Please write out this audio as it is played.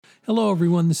Hello,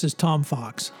 everyone. This is Tom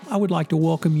Fox. I would like to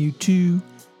welcome you to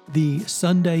the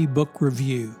Sunday Book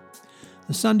Review.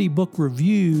 The Sunday Book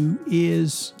Review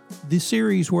is the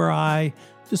series where I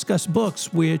discuss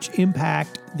books which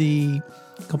impact the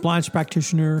compliance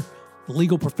practitioner, the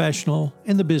legal professional,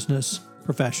 and the business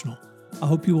professional. I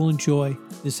hope you will enjoy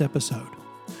this episode.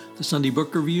 The Sunday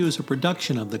Book Review is a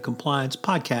production of the Compliance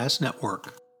Podcast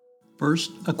Network.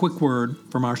 First, a quick word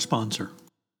from our sponsor.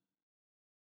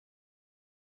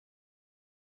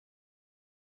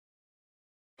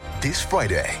 This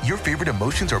Friday, your favorite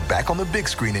emotions are back on the big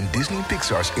screen in Disney and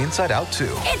Pixar's Inside Out 2.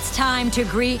 It's time to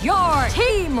greet your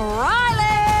Team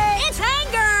Riley! It's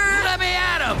anger! Let me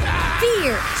at him!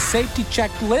 Fear! Safety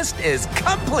checklist is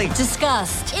complete!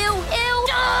 Disgust! Ew!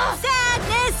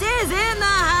 Sadness is in the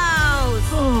house!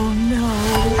 Oh, no.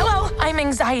 Hello, I'm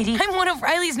anxiety. I'm one of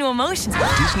Riley's new emotions.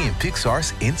 Disney and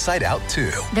Pixar's Inside Out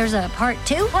 2. There's a part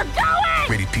 2? We're going!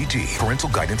 Rated PG. Parental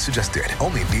guidance suggested.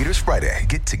 Only in theaters Friday.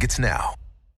 Get tickets now.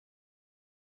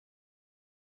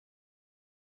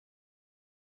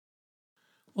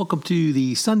 Welcome to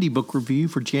the Sunday Book Review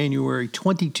for January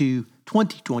 22,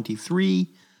 2023.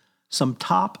 Some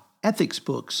top ethics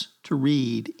books to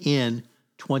read in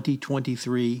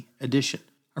 2023 edition.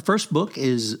 Our first book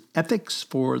is Ethics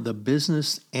for the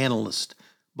Business Analyst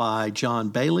by John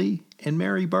Bailey and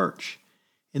Mary Birch.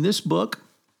 In this book,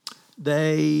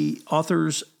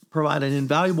 authors provide an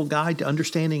invaluable guide to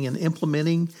understanding and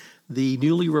implementing the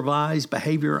newly revised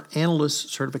Behavior Analyst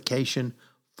certification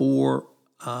for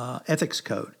ethics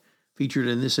code. Featured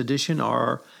in this edition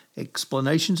are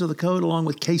explanations of the code along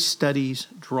with case studies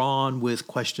drawn with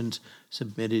questions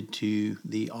submitted to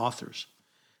the authors.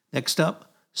 Next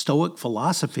up, Stoic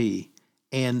Philosophy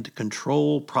and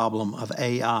Control Problem of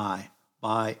AI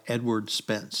by Edward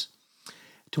Spence.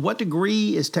 To what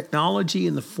degree is technology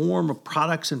in the form of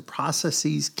products and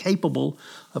processes capable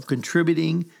of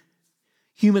contributing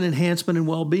human enhancement and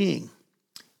well-being?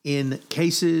 In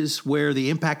cases where the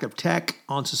impact of tech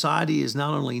on society is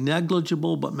not only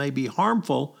negligible but may be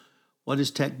harmful, what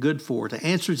is tech good for? To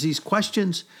answer these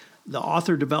questions, the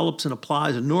author develops and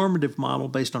applies a normative model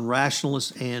based on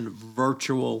rationalist and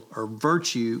virtue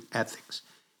ethics.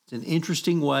 It's an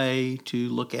interesting way to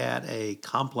look at a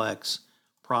complex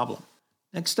problem.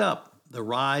 Next up, The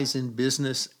Rise in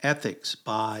Business Ethics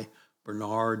by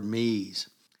Bernard Mees.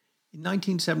 In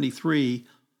 1973,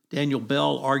 Daniel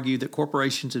Bell argued that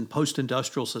corporations in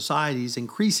post-industrial societies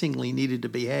increasingly needed to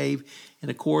behave in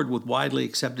accord with widely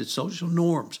accepted social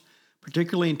norms,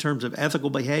 particularly in terms of ethical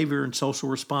behavior and social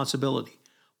responsibility.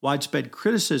 Widespread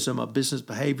criticism of business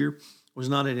behavior was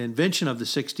not an invention of the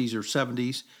 60s or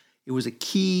 70s. It was a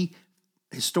key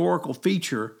historical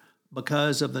feature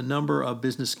because of the number of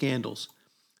business scandals.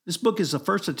 This book is the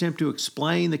first attempt to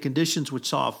explain the conditions which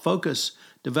saw a focus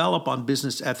develop on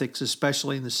business ethics,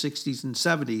 especially in the 60s and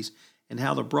 70s, and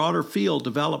how the broader field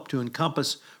developed to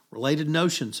encompass related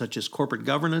notions such as corporate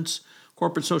governance,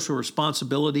 corporate social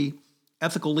responsibility,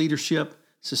 ethical leadership,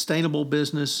 sustainable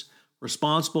business,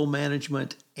 responsible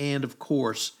management, and, of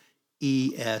course,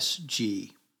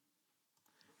 ESG.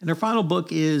 And our final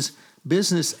book is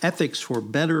Business Ethics for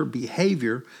Better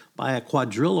Behavior by a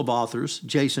quadrille of authors,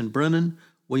 Jason Brennan,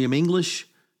 William English,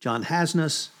 John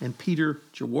Hasnas, and Peter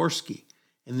Jaworski.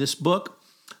 In this book,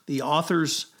 the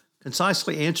authors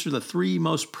concisely answer the three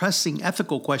most pressing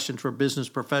ethical questions for business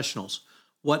professionals.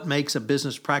 What makes a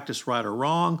business practice right or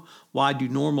wrong? Why do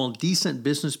normal, decent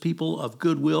business people of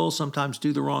goodwill sometimes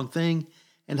do the wrong thing?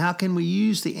 And how can we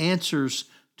use the answers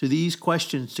to these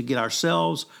questions to get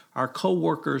ourselves, our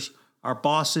coworkers, our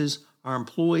bosses, our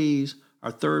employees,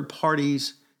 our third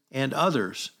parties, and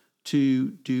others to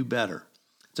do better?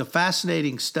 It's a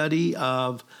fascinating study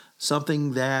of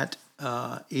something that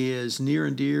is near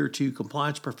and dear to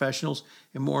compliance professionals,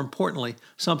 and more importantly,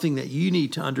 something that you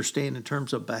need to understand in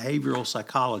terms of behavioral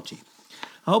psychology.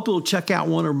 I hope you'll check out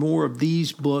one or more of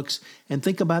these books and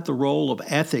think about the role of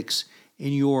ethics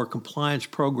in your compliance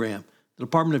program. The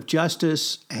Department of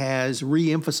Justice has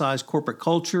re-emphasized corporate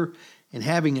culture, and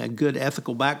having a good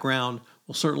ethical background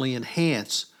will certainly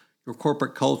enhance your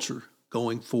corporate culture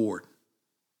going forward.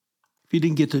 If you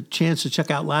didn't get the chance to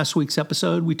check out last week's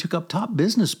episode, we took up top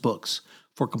business books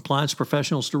for compliance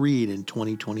professionals to read in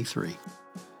 2023.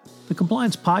 The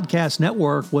Compliance Podcast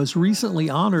Network was recently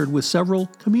honored with several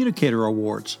Communicator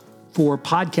Awards for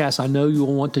podcasts I know you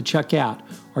will want to check out.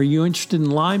 Are you interested in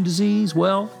Lyme disease?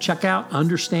 Well, check out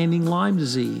Understanding Lyme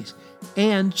Disease.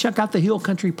 And check out the Hill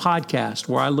Country Podcast,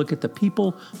 where I look at the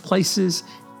people, places,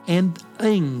 and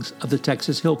things of the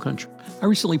Texas Hill Country. I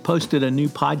recently posted a new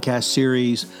podcast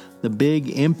series, The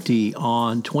Big Empty,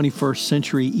 on 21st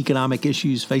century economic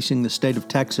issues facing the state of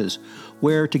Texas,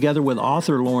 where together with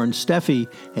author Lauren Steffi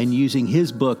and using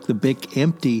his book, The Big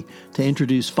Empty, to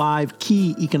introduce 5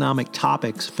 key economic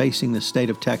topics facing the state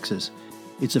of Texas.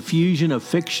 It's a fusion of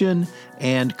fiction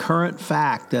and current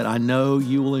fact that I know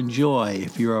you will enjoy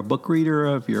if you're a book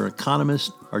reader, if you're an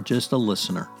economist, or just a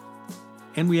listener.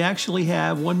 And we actually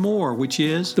have one more, which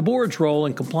is the board's role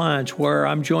in compliance, where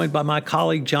I'm joined by my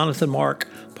colleague Jonathan Mark,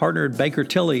 partner at Baker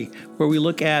Tilly, where we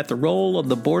look at the role of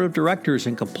the board of directors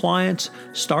in compliance,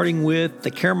 starting with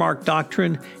the Caremark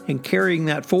doctrine and carrying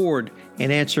that forward,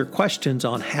 and answer questions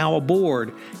on how a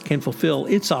board can fulfill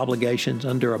its obligations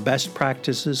under a best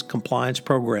practices compliance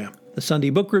program. The Sunday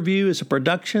Book Review is a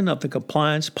production of the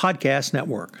Compliance Podcast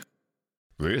Network.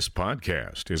 This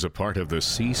podcast is a part of the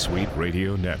C-Suite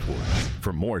Radio Network.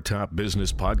 For more top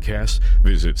business podcasts,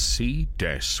 visit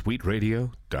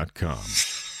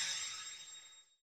c-suiteradio.com.